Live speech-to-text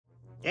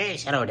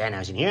Yes, hello,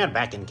 Danhausen here,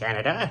 back in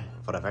Canada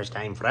for the first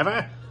time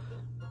forever.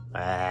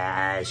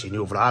 It's a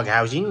new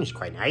Vloghausen, it's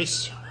quite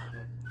nice.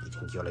 I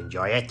think you'll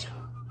enjoy it,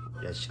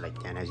 just like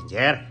Danhausen's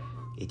here.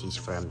 It is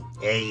from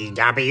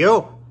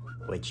AEW,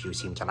 which you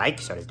seem to like,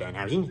 so does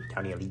Danhausen.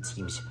 Tony Elite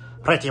seems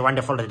pretty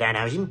wonderful to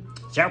Danhausen.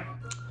 So,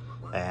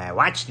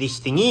 watch this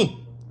thingy.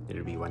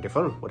 It'll be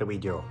wonderful. What do we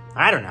do?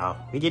 I don't know.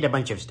 We did a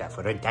bunch of stuff.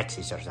 We're in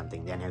Texas or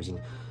something. Danhausen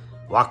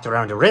walked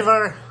around the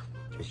river.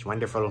 Just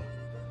wonderful.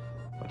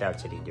 What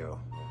else did he do?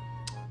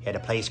 He had a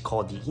place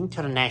called the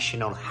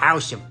International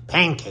House of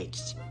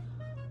Pancakes.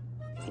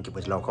 I think it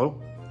was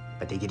local,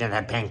 but they didn't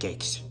have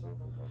pancakes.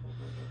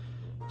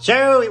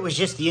 So it was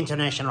just the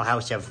International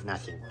House of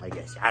nothing, I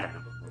guess. I don't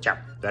know. So,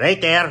 right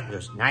there. It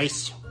was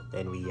nice.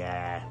 Then we,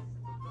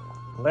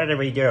 what did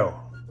we do?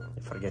 I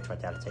forget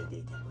what else I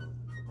did.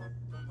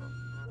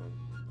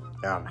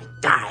 Oh my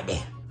God.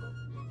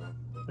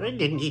 I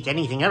didn't eat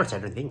anything else, I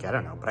don't think. I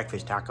don't know,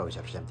 breakfast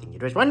tacos or something.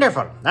 It was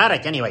wonderful. All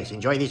right, anyways,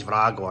 enjoy this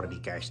vlog or be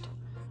cursed.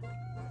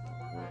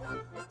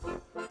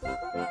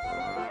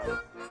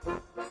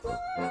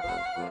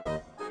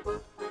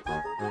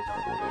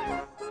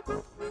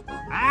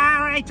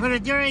 All right, we're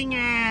doing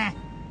a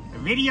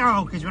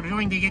video because we're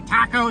going to get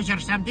tacos or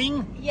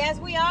something. Yes,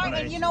 we are.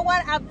 And you know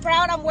what? I'm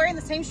proud. I'm wearing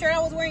the same shirt I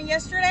was wearing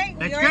yesterday.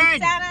 That's We're good.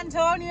 in San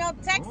Antonio,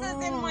 Texas,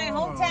 in my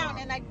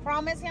hometown. And I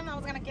promised him I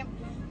was going to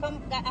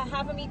come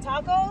have him eat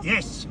tacos.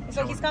 Yes.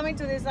 So he's coming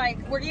to this, like,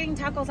 we're eating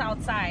tacos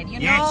outside. You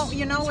know, Yes.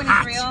 you know It's when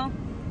hot. it's real.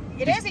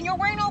 It is, and you're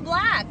wearing all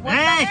black. What the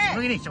Yes, heck?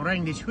 look at this. We're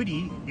wearing this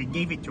hoodie. They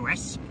gave it to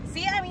us.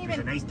 See, I mean, It was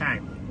a nice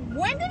time.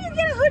 when did you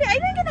get a hoodie? I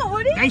didn't get a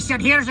hoodie. They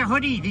said, here's a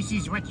hoodie. This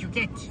is what you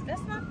get.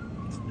 That's not.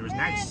 It was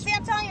Man, nice. see,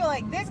 I'm telling you,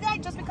 like, this guy,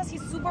 just because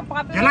he's super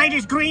popular. The light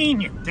is green.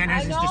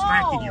 Dennis I has know.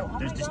 distracted you. Oh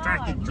There's my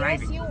distracted God.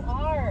 driving. Yes, you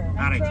are. All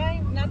I'm right.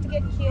 trying not to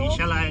get killed. We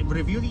shall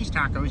review these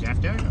tacos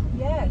after.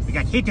 Yes. We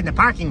got hit in the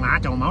parking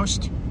lot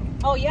almost.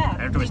 Oh, yeah.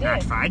 That was we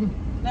not did. fun.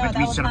 No, but that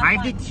we was not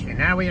survived fun. it, and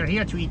now we are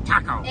here to eat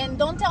taco. And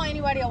don't tell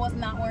anybody I was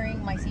not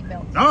wearing my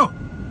seatbelt. Oh,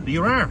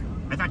 you were.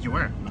 I thought you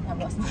were. I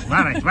wasn't.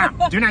 All right,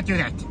 well, do not do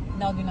that.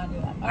 No, do not do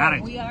that. All All right,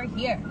 right. we are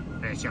here.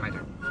 See you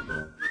later.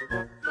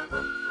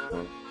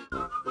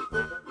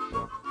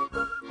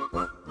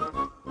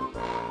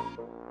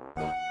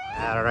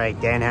 All right,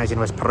 Danhausen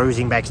was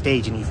perusing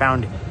backstage and he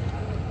found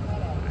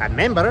a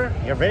member.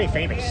 You're very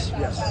famous.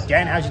 Yes.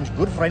 Danhausen's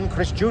good friend,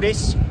 Chris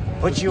Judas,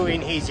 put you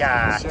in his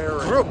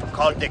group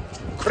called the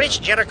Chris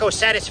Jericho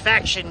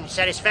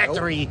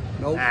Satisfactory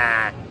Nope.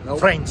 Nope.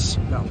 Friends.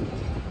 No.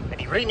 And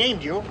he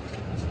renamed you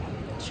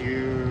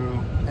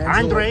to Angelo.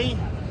 Andre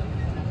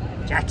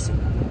Jackson.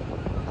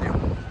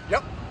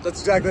 Yep, that's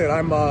exactly it.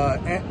 I'm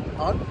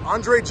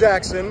Andre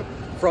Jackson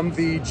from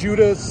the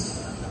Judas.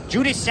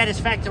 Judas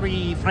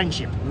Satisfactory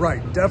Friendship.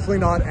 Right, definitely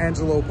not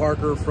Angelo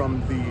Parker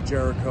from the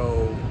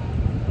Jericho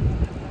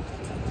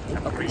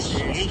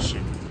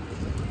Appreciation.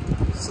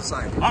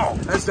 Society. Oh.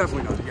 That's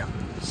definitely not, yeah.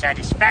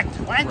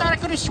 Satisfactory. Well, I thought I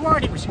could have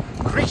sworn it was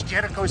Chris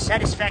Jericho's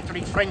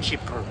Satisfactory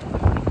Friendship Group.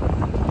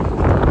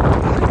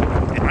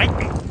 It might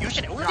be. You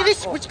should. Look at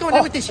this. What's going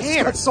on with this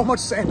hair? Got so much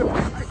sand in my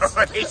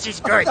eyes. This is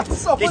good. Got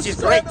so This much is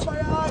sand great. in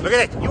my eyes. Look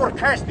at it. You were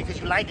cursed because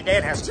you lied to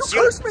Danhausen. You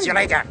cursed me. See you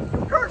later.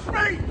 You cursed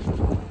me!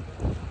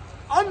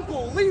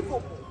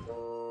 Unbelievable!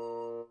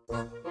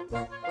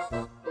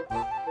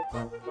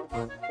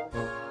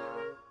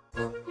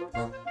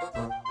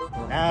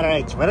 All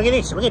right. Well, look at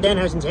this. Look at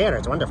Danhausen's hair.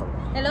 It's wonderful.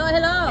 Hello,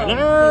 hello.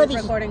 Hello. He's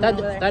This recording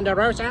over there. Thunder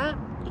Rosa.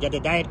 You got the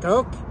Diet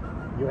Coke.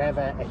 You have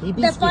a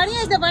The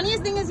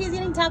funniest thing is he's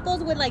eating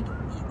tacos with, like,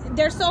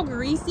 they're so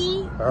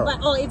greasy. Oh.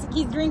 But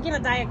he's drinking a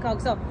Diet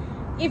Coke. So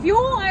if you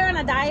are on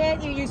a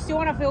diet and you still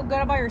want to feel good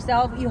about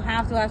yourself, you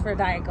have to ask for a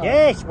Diet Coke.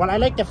 Yes. Well, I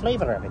like the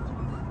flavor of it.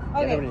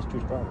 Okay. The other one is too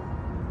strong.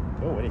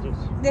 Oh, what is this?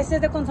 This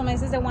is the consomme.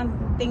 This is the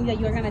one thing that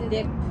you're gonna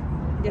dip.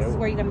 This is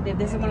where you're gonna dip.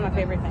 This is one of my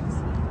favorite things.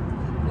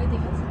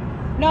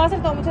 No,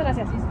 acepto. Muchas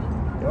gracias.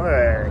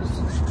 Yours.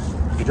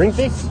 You drink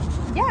this?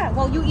 Yeah.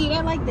 Well, you eat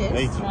it like this,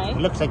 right? It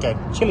looks like a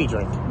chili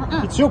drink.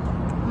 It's soup.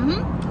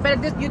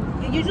 But this,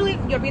 usually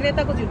your birria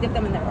tacos, you dip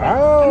them in there. Right?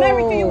 Oh. I'm gonna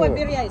read to you what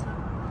birria is.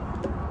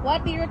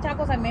 What birria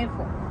tacos are made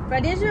for?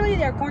 Traditionally,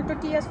 they're corn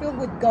tortillas filled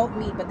with goat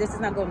meat, but this is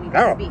not goat meat.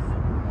 This Oh. is beef.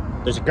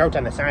 There's a goat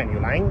on the sign. Are you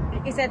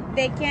lying? It said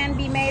they can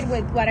be made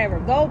with whatever,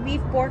 goat,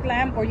 beef, pork,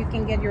 lamb, or you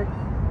can get your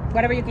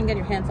whatever you can get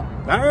your hands on.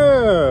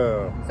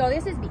 Oh. So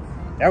this is beef,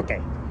 Okay.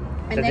 and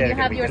So then they're you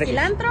gonna have be your delicious.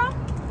 cilantro.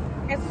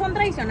 Estos son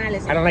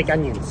tradicionales. I don't like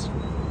onions.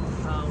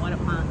 Oh, what a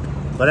punk.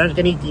 But I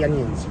can eat the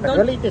onions. But Don't-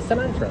 we'll eat the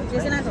cilantro. It's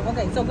Yes, nice. cilantro.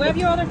 Okay, so grab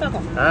your other taco.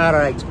 All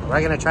right. We're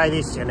going to try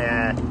this, and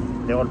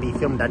they will be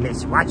filmed on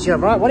this. Watch your...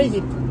 What is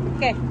it?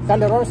 Okay.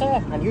 Thunder Rosa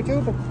on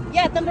YouTube?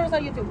 Yeah, Thunder Rosa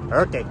on YouTube.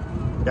 Okay.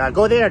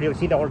 Go there. You'll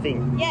see the whole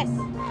thing. Yes.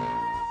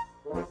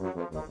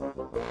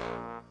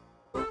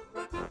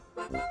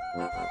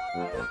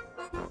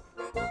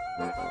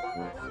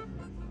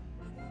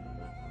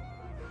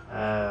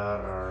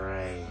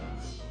 Alright,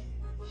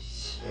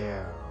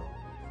 so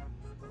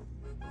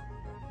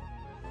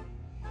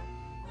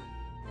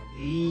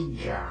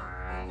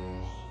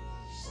Egon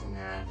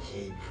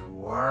started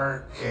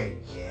work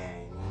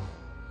again.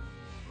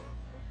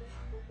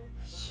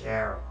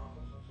 So,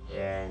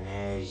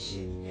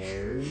 Danhausen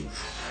knows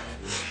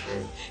we've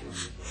got some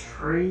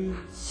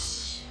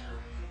treats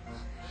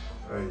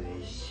for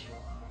this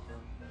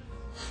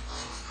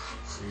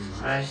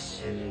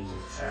muscly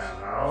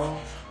fellow.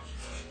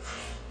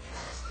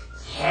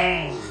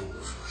 Tang!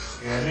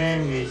 Got in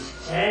his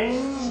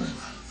tang?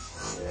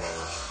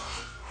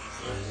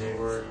 Was it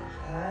word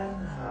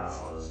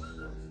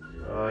Danhausen?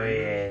 Oh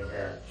yeah,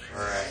 that's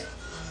right.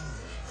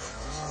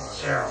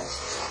 So,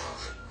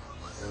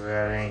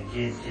 we're gonna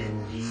get to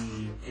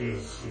eat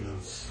this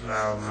in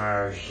slow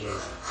motion.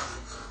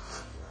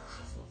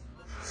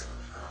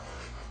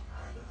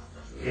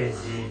 Because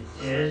it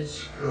does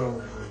go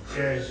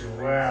just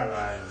well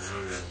on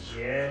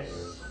you, yes?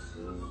 This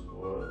is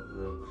what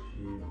the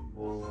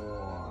people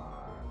want.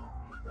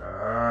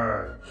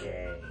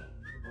 Okay.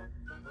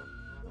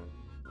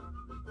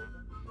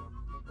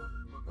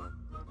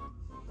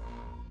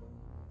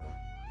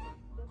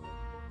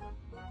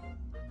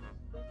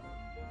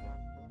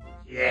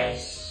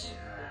 Yes,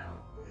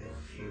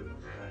 if you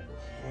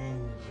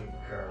pretend to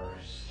go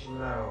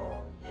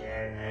slow,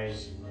 Danhausen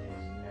is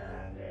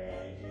not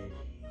editing.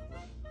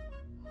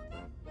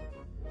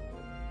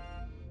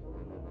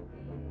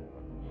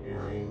 You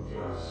think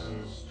this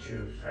is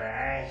too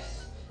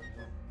fast?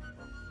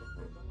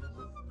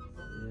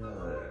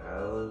 Yeah, I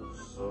look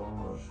so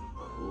much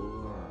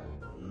cooler on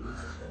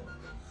these things.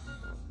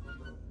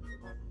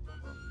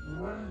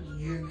 Well,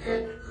 you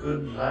get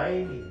good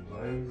lighting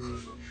with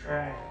these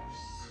traps.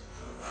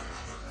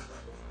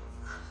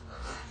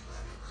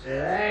 See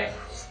that?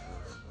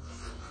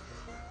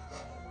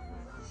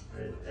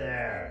 Right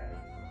there.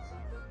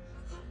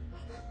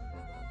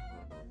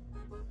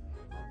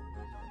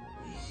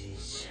 This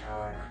is how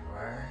it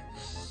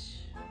works.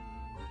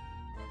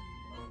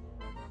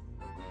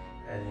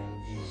 I think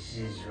this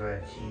is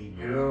what you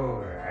do,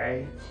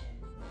 right?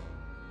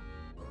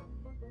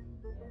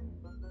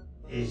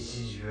 This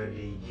is what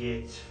he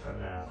gets for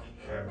not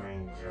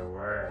coming to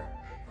work.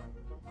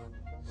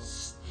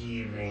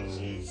 Stealing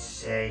his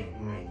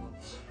segment.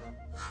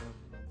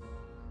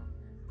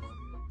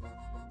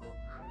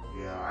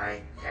 You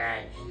like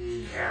that,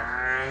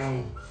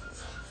 Egon?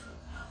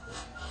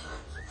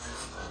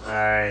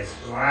 But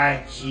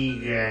watch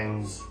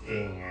Egon's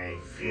thing, I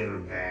feel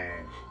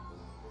bad.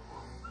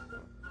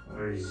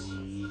 Was he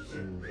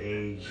eating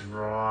page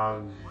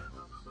wrong?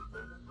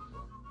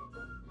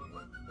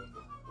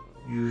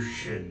 You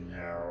should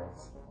know.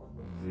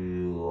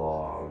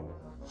 Vlog.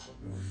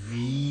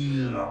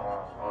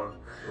 Vlog.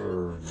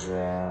 Or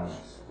dance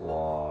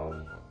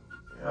vlog.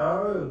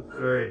 Oh,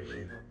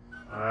 good.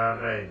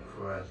 Alright,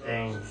 well,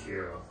 thank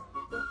you.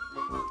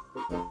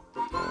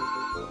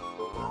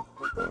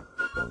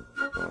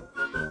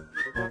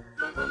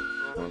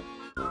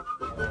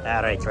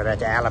 Alright, we're at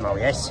the Alamo,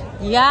 yes?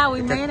 Yeah,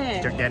 we made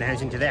it. Took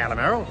Danhausen to the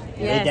Alamo.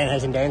 He made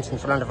Danhausen dance in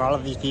front of all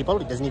of these people.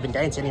 He doesn't even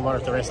dance anymore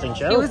at the wrestling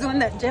show. He was doing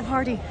that Jeff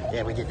Hardy.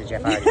 Yeah, we did the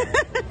Jeff Hardy.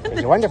 It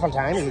was a wonderful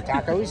time. We ate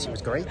tacos. It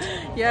was great.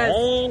 Yes.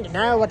 And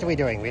now what are we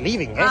doing? We're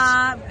leaving,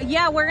 yes?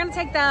 Yeah, we're gonna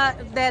take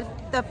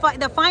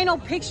the final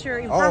picture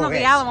in front of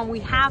the Alamo. We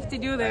have to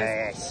do this.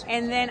 Yes.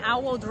 And then I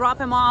will drop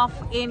him off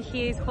in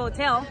his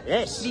hotel.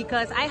 Yes.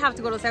 Because I have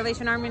to go to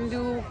Salvation Army and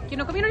do,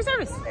 community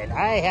service. And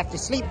I have to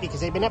sleep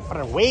because I've been up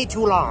for way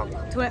too long.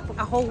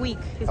 A whole week.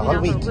 A whole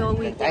week. A whole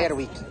week. An entire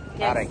week.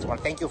 Yes. All right. Well,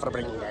 thank you for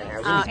bringing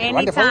that.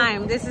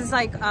 Anytime. This is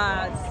like,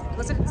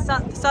 what's it?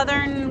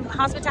 Southern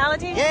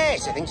hospitality?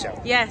 Yes, I think so.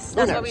 Yes,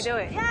 that's what we do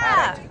it. Yeah.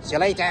 All right. See you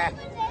later.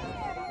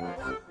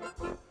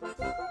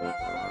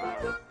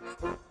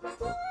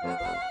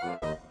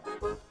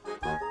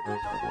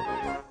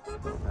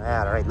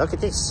 All right, look at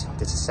this.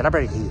 This is a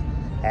celebrity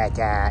at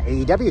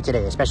AEW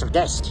today, a special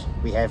guest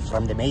we have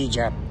from the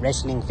Major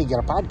Wrestling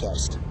Figure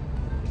Podcast.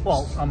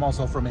 Well, I'm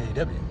also from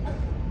AEW.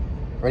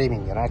 What do you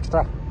mean, you're an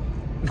extra?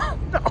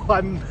 No,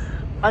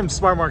 I'm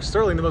Smart Mark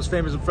Sterling, the most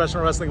famous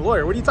professional wrestling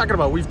lawyer. What are you talking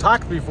about? We've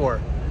talked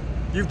before.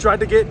 You've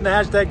tried to get in the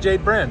hashtag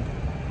Jade Brand.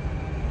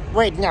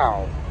 Wait,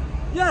 no.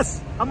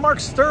 Yes, I'm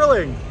Mark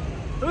Sterling.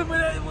 What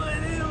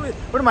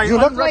am I? You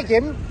look like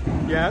him.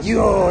 Yes.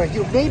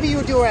 Maybe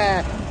you do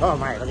a... Oh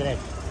my, look at that.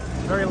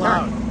 Very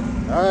loud.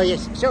 Oh,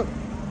 yes. So,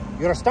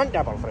 you're a stunt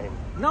double for him.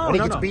 No, when he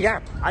gets beat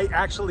up. I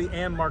actually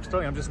am Mark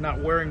Sterling. I'm just not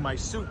wearing my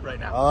suit right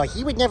now. Oh,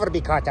 he would never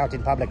be caught out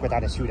in public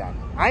without a suit on.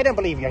 I don't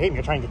believe you're him.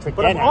 You're trying to trick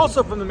But I'm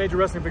also from the Major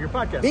Wrestling Figure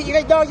Podcast.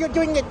 You're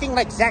doing a thing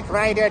like Zack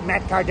Ryder and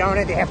Matt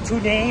Cardona. They have two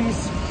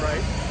names.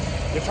 Right.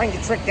 You're trying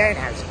to trick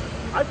Danhausen.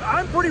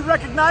 I'm pretty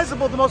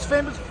recognizable, the most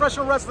famous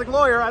professional wrestling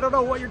lawyer. I don't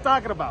know what you're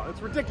talking about.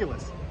 It's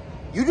ridiculous.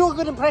 You do a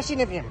good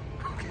impression of him.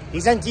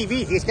 He's on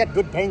TV. He's got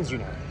good pens, you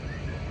know.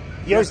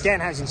 He owes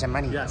Danhausen some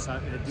money. Yes. I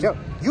do. So,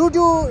 you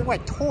do,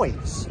 what,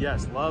 toys?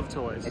 Yes, love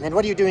toys. And then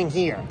what are you doing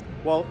here?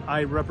 Well,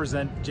 I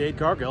represent Jade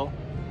Cargill.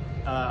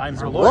 I'm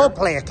her lawyer.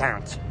 Role-play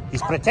account.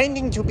 He's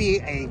pretending to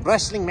be a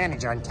wrestling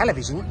manager on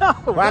television.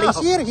 While he's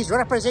here, he's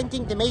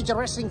representing the Major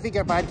Wrestling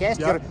Figure Podcast.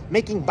 Yep. You're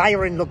making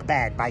Byron look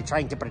bad by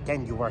trying to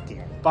pretend you work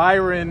here.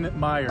 Byron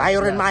Myers.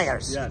 Byron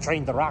Myers. Yes. He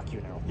trained The Rock, you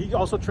know. He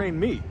also trained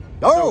me.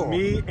 Oh! So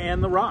me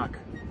and The Rock.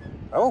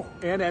 Oh.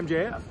 And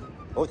MJF.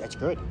 Oh, that's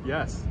good.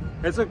 Yes.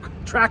 It's a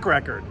track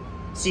record.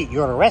 See,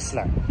 you're a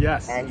wrestler.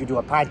 Yes. And you do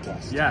a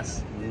podcast.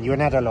 Yes. You're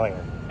not a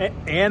lawyer.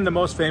 And the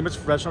most famous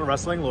professional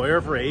wrestling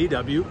lawyer for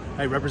AEW.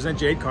 I represent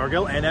Jade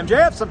Cargill and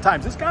MJF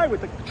sometimes. This guy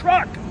with the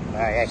truck.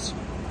 Yes.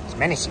 It's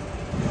menacing.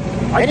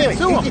 I Anyway,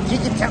 can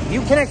sue him.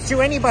 you cannot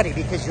sue anybody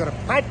because you're a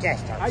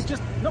podcast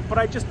host. But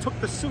I just took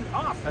the suit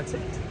off. That's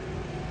it.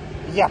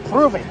 Yeah,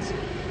 prove it.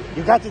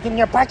 You got it in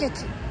your pocket?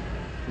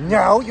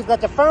 No, you've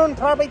got the phone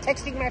probably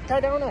texting Matt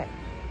Cardona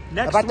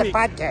about the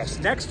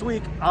podcast. Next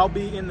week, I'll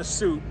be in the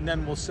suit, and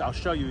then I'll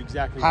show you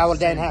exactly. How will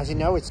Danhausen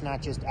know it's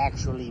not just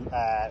actually,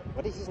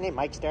 what is his name,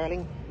 Mike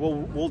Sterling?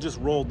 We'll just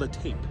roll the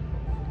tape.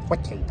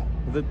 What tape?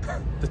 The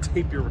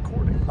tape you're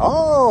recording.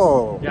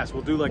 Oh. Yes,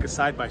 we'll do like a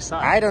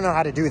side-by-side. I don't know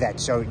how to do that,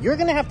 so you're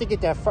going to have to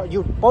get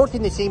you both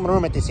in the same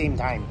room at the same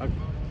time. Okay.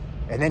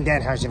 And then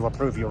Danhausen will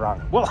prove you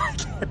wrong. Well, I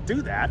can't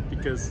do that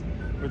because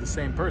we're the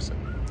same person.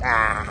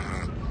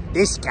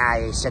 This guy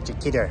is such a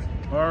kidder.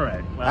 All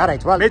right. All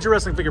right, well. Major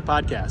Wrestling Figure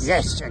Podcast.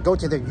 Yes, go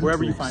to the YouTubes.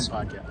 Wherever you find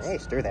podcasts.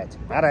 Yes, do that.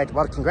 All right,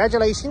 well,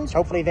 congratulations.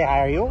 Hopefully they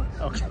hire you.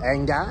 Okay.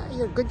 And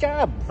good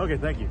job. Okay,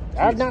 thank you.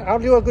 I'll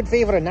do a good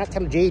favor and not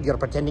tell Jade you're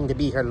pretending to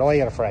be her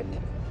lawyer friend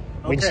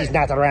when she's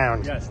not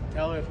around. Yes,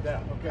 tell her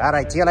that. Okay. All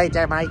right, see you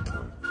later, Mike.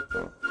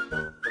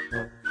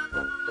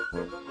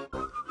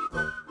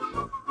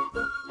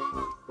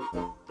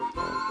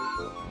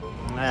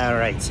 All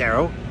right,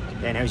 so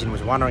Danhausen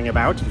was wandering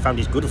about. He found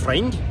his good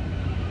friend,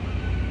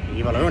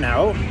 Evil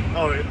Uno.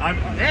 Oh,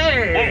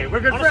 hey, we're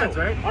good friends,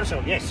 right?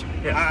 Also, yes.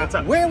 Yes, what's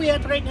up? Where are we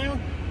at right now?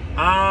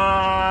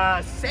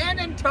 San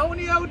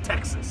Antonio,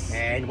 Texas.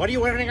 And what are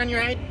you wearing on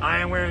your head? I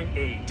am wearing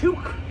a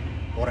toque.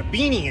 Or a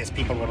beanie, as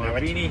people will know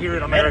it. A beanie here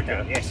in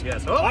America. Yes.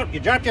 Yes. Oh, you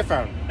dropped your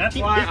phone. That's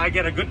why I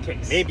get a good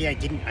case. Maybe I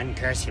didn't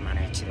uncurse him on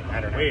accident. I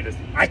don't know. Wait,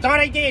 I thought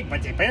I did,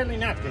 but apparently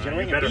not, because you're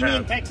wearing a beanie in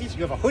have. Texas,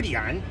 you have a hoodie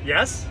on.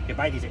 Yes. You can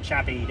buy these at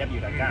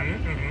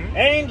shopaew.com.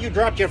 And you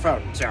dropped your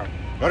phone, so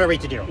what are we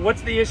to do?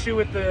 What's the issue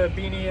with the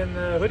beanie and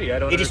the hoodie? I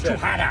don't understand. It is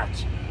too hot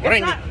out.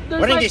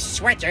 Wearing this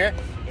sweater,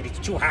 it is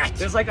too hot.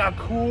 There's like a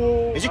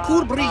cool... There's a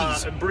cool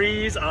breeze.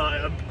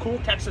 A cool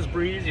Texas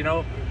breeze, you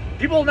know.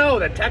 People know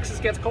that Texas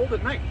gets cold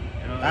at night.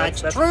 You know,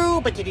 that's true,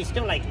 but it is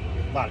still like,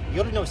 well,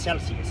 you don't know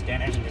Celsius,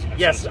 Danhausen doesn't know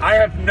Yes, Celsius. I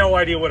have no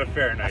idea what a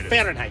Fahrenheit is.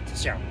 Fahrenheit,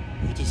 so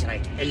it is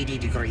like 80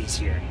 degrees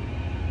here.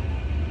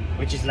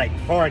 Which is like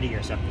 40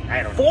 or something,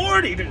 I don't know.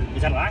 40?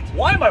 Is that a lot?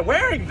 Why am I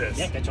wearing this?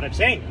 Yeah, that's what I'm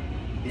saying.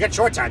 You got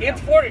shorts on.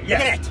 It's 40. Look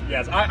yes. at it.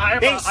 Yes,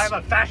 I'm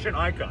a fashion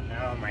icon.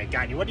 Oh my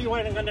God, what are you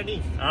wearing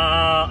underneath?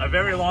 A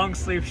very long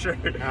sleeve shirt.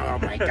 Oh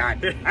my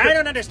God. I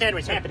don't understand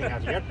what's happening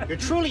out here. You're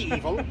truly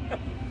evil.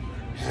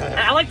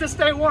 I like to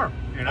stay warm.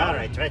 You know? All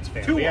right, that's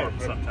fair. Too warm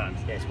sometimes.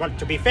 Yes, well,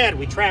 to be fair,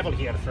 we travel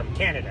here from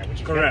Canada,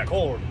 which is very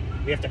cold.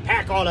 We have to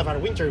pack all of our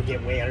winter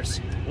wears.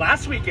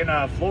 Last week in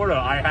Florida,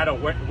 I had a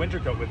winter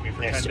coat with me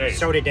for 10 days.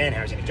 So did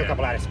Danhausen. It took up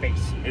a lot of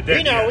space. It did,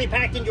 we know, we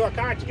packed into our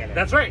car together.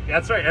 That's right,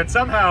 that's right. And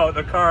somehow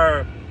the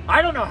car,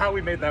 I don't know how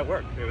we made that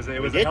work. It was a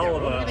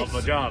hell of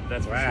a job,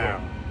 that's for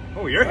sure.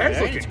 Oh, your hair's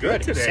looking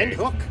good today. Send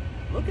hook.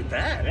 Look at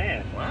that.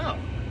 Yeah. Wow.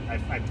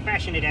 I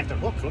fashioned it after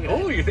hook. Look at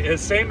that. Oh,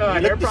 same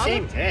hair product?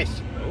 Same,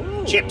 yes.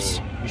 Ooh. Chips.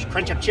 You should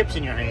crunch up chips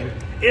in your hand.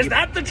 Is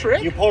that the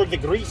trick? You pull the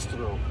grease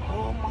through.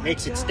 Oh my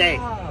Makes it stay.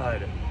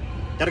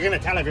 They're going to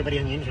tell everybody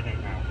on the internet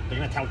now. They're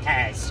going to tell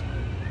Taz.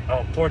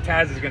 Oh, poor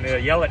Taz is going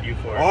to yell at you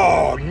for it.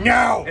 Oh,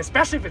 no!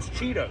 Especially if it's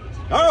Cheetos.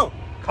 Oh!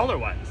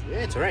 Color-wise. Yeah,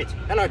 it's all right.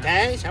 Hello,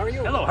 Taz. How are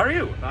you? Hello, how are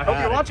you? I hope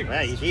you're watching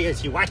this. He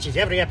is. He watches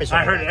every episode.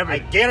 I heard every. I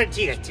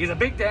guarantee it. He's a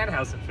big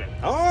Danhausen fan.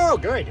 Oh,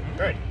 good.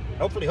 Good.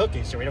 Hopefully Hook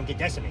is so we don't get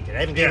decimated. I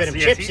haven't given him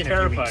chips in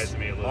a few weeks. He terrifies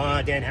me a little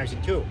bit.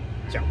 Danhausen too.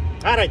 So,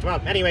 all right.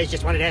 Well, anyways,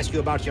 just wanted to ask you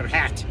about your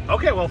hat.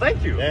 Okay, well,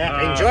 thank you.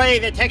 Enjoy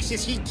the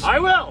Texas heat. I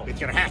will. With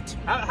your hat.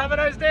 Have a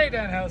nice day,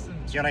 Danhausen.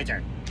 See you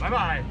later.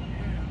 Bye-bye.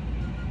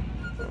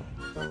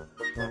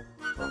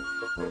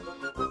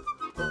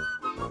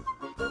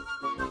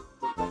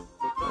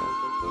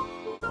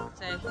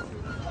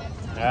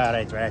 All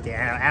right, we're at the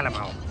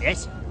Alamo.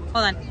 Yes?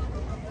 Hold on.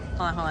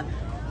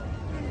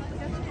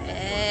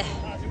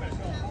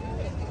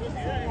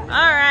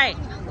 All right.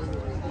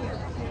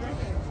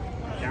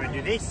 Shall we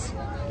do this?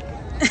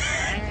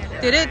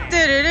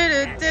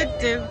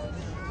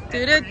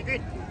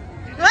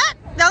 What?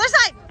 The other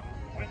side.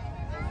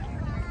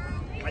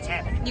 What's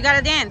happening? You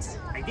gotta dance.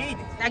 I did.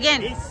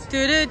 Again. This? I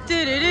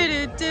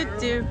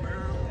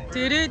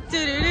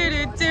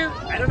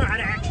don't know how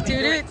to actually do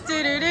it.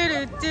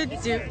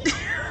 It's A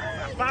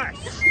farce.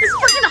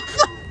 freaking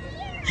awful.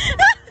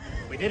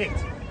 We did it.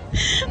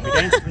 We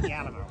danced with the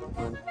Alamo.